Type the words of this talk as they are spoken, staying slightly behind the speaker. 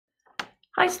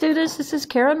Hi students, this is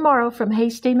Karen Morrow from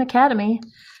Haysteam Academy.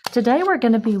 Today we're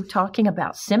going to be talking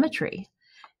about symmetry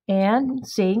and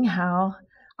seeing how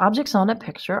objects on a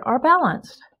picture are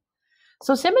balanced.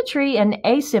 So symmetry and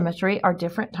asymmetry are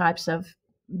different types of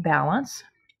balance.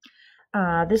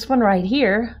 This one right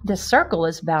here, this circle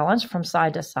is balanced from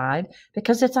side to side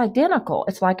because it's identical.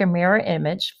 It's like a mirror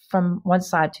image from one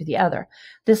side to the other.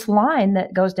 This line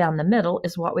that goes down the middle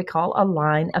is what we call a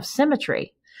line of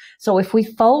symmetry. So if we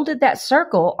folded that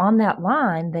circle on that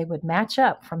line, they would match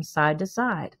up from side to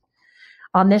side.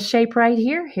 On this shape right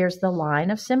here, here's the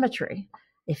line of symmetry.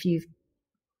 If you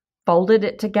folded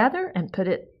it together and put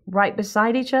it right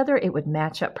beside each other, it would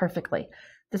match up perfectly.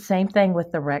 The same thing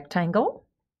with the rectangle,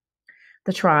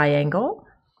 the triangle,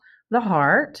 the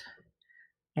heart,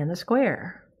 and the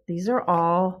square. These are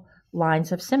all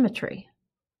lines of symmetry.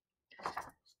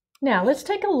 Now let's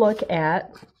take a look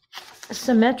at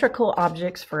symmetrical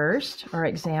objects first, or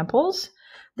examples.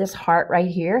 This heart right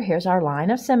here, here's our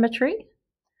line of symmetry.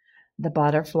 The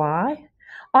butterfly.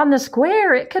 On the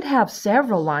square, it could have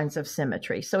several lines of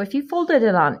symmetry. So if you folded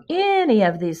it on any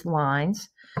of these lines,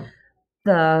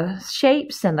 the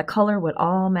shapes and the color would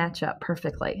all match up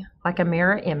perfectly, like a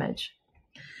mirror image.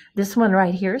 This one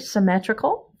right here is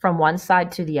symmetrical from one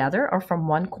side to the other or from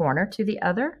one corner to the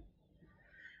other.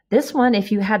 This one,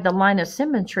 if you had the line of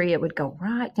symmetry, it would go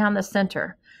right down the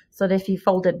center. So that if you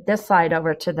folded this side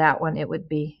over to that one, it would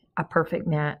be a perfect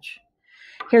match.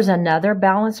 Here's another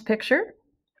balanced picture.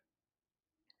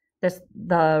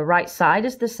 The right side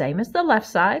is the same as the left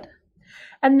side.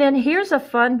 And then here's a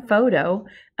fun photo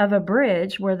of a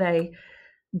bridge where they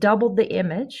doubled the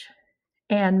image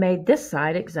and made this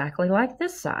side exactly like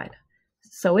this side.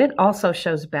 So it also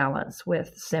shows balance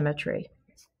with symmetry.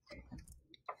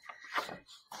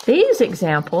 These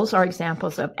examples are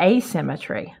examples of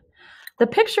asymmetry. The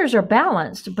pictures are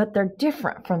balanced, but they're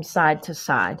different from side to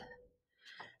side.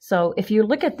 So if you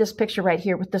look at this picture right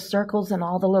here with the circles and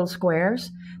all the little squares,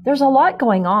 there's a lot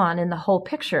going on in the whole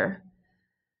picture.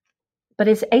 But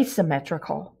it's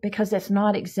asymmetrical because it's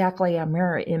not exactly a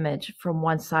mirror image from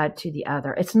one side to the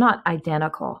other. It's not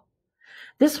identical.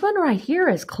 This one right here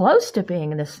is close to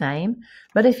being the same,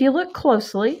 but if you look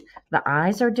closely, the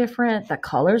eyes are different, the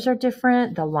colors are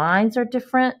different, the lines are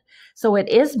different. So it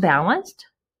is balanced,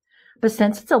 but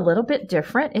since it's a little bit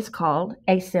different, it's called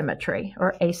asymmetry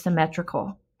or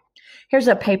asymmetrical. Here's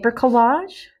a paper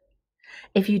collage.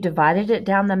 If you divided it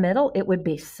down the middle, it would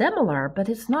be similar, but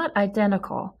it's not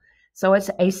identical. So it's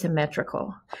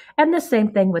asymmetrical. And the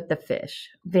same thing with the fish.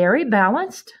 Very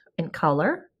balanced in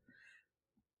color,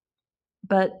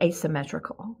 but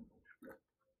asymmetrical.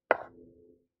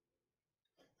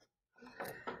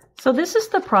 So this is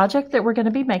the project that we're going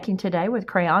to be making today with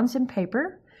crayons and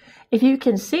paper. If you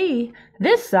can see,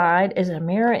 this side is a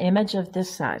mirror image of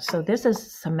this side. So this is a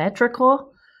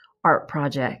symmetrical art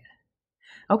project.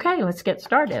 Okay, let's get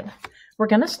started. We're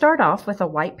going to start off with a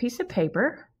white piece of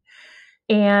paper.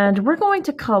 And we're going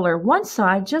to color one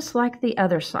side just like the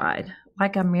other side,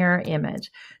 like a mirror image.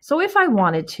 So if I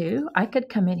wanted to, I could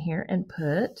come in here and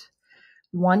put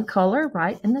one color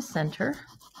right in the center,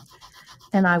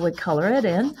 and I would color it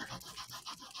in.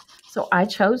 So I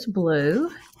chose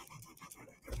blue.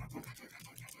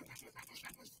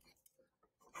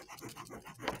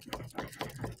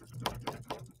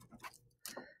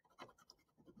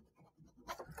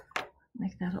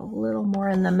 Make that a little more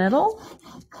in the middle.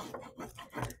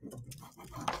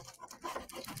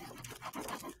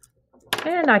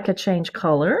 And I could change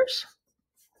colors.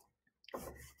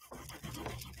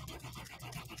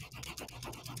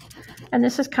 And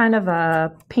this is kind of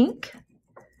a pink.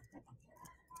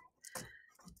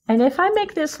 And if I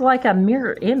make this like a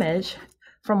mirror image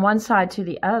from one side to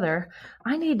the other,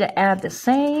 I need to add the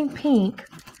same pink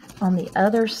on the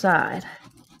other side.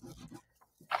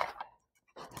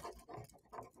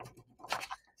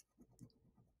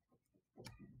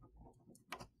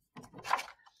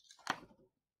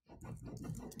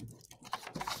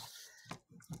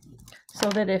 So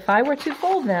that if I were to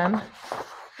fold them,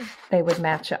 they would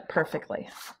match up perfectly.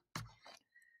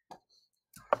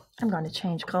 I'm going to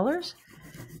change colors.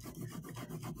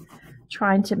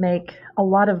 Trying to make a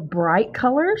lot of bright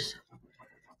colors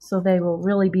so they will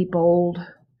really be bold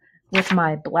with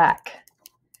my black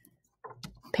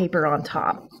paper on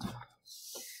top.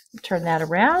 Turn that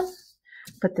around.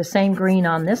 Put the same green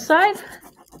on this side.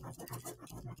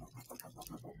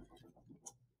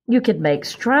 You could make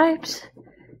stripes.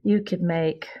 You could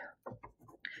make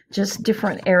just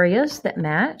different areas that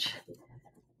match.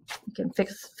 You can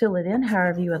fill it in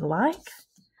however you would like.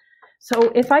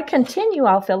 So if I continue,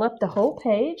 I'll fill up the whole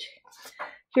page.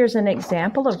 Here's an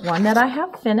example of one that I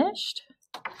have finished.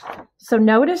 So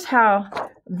notice how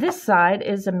this side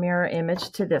is a mirror image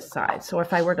to this side. So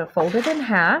if I were to fold it in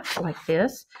half like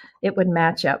this, it would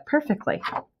match up perfectly.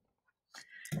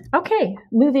 Okay,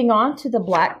 moving on to the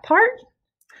black part.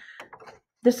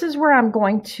 This is where I'm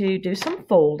going to do some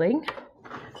folding.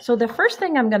 So the first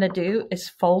thing I'm going to do is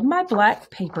fold my black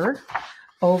paper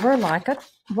over like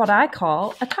what I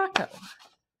call a taco.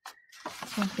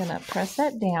 So I'm going to press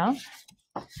that down.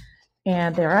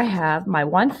 And there I have my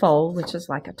one fold, which is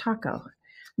like a taco.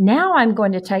 Now I'm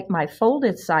going to take my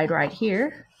folded side right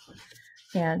here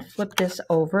and flip this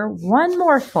over one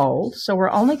more fold. So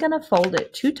we're only going to fold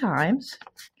it 2 times.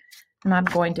 And I'm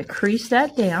going to crease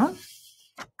that down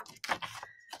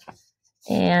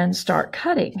and start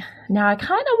cutting. Now I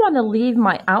kind of want to leave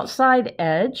my outside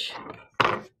edge,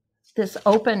 this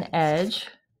open edge,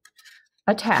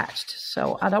 attached.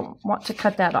 So I don't want to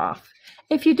cut that off.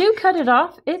 If you do cut it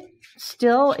off, it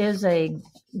still is a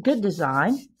good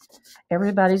design.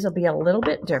 Everybody's will be a little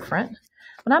bit different.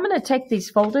 But I'm going to take these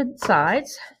folded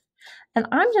sides and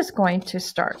I'm just going to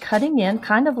start cutting in,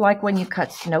 kind of like when you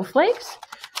cut snowflakes.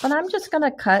 But I'm just going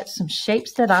to cut some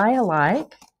shapes that I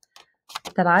like,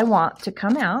 that I want to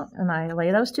come out, and I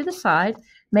lay those to the side.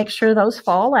 Make sure those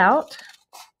fall out.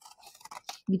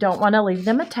 You don't want to leave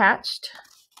them attached.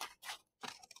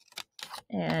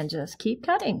 And just keep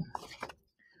cutting.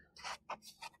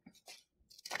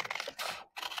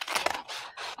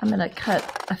 I'm going to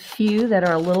cut a few that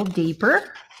are a little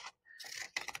deeper.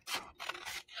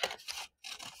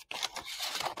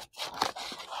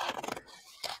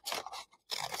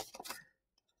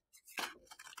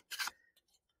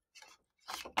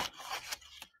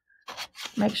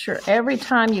 Make sure every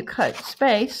time you cut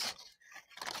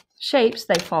shapes,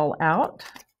 they fall out.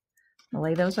 I'll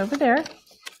lay those over there.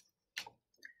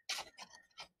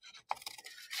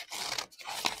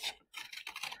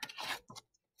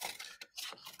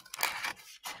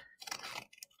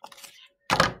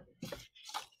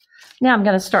 Now I'm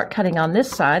going to start cutting on this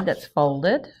side that's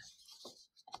folded.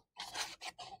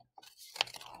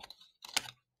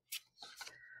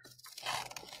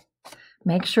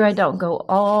 Make sure I don't go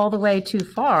all the way too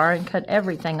far and cut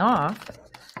everything off.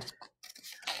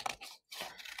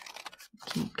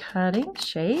 Keep cutting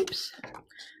shapes.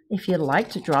 If you'd like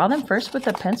to draw them first with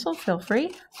a pencil, feel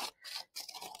free.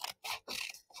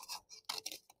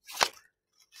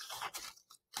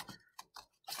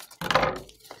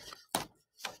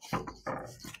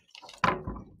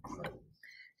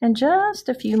 And just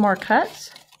a few more cuts.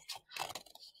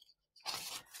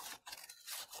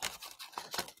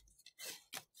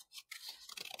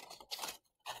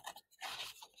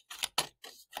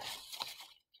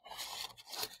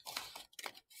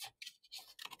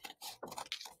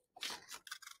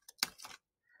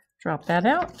 Drop that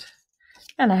out.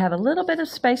 And I have a little bit of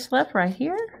space left right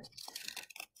here.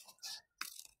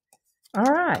 All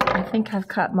right, I think I've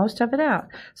cut most of it out.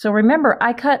 So remember,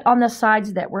 I cut on the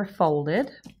sides that were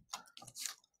folded.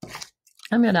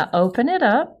 I'm going to open it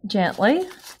up gently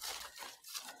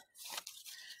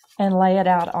and lay it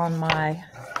out on my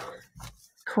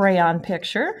crayon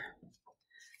picture.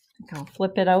 I'll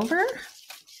flip it over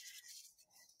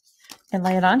and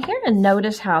lay it on here. And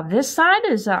notice how this side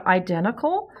is an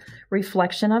identical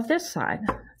reflection of this side.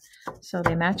 So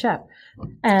they match up.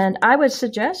 And I would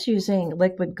suggest using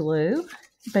liquid glue,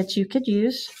 but you could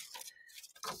use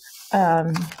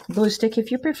glue stick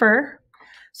if you prefer.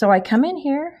 So I come in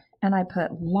here and I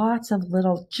put lots of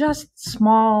little, just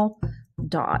small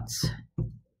dots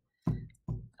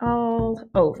all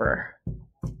over.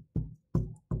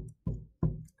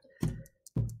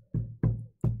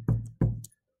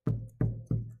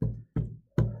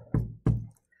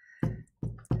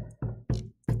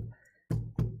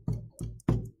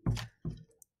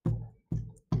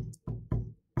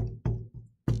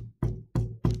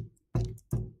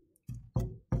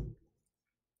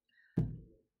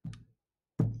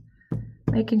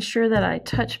 Making sure that I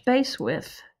touch base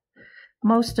with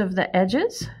most of the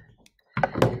edges.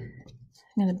 I'm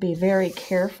going to be very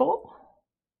careful.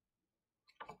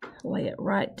 Lay it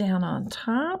right down on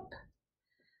top.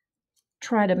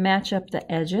 Try to match up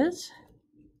the edges.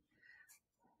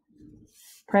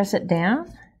 Press it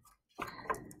down.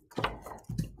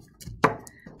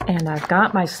 And I've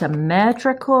got my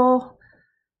symmetrical,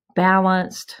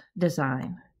 balanced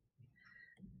design.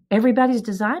 Everybody's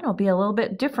design will be a little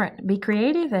bit different. Be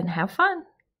creative and have fun.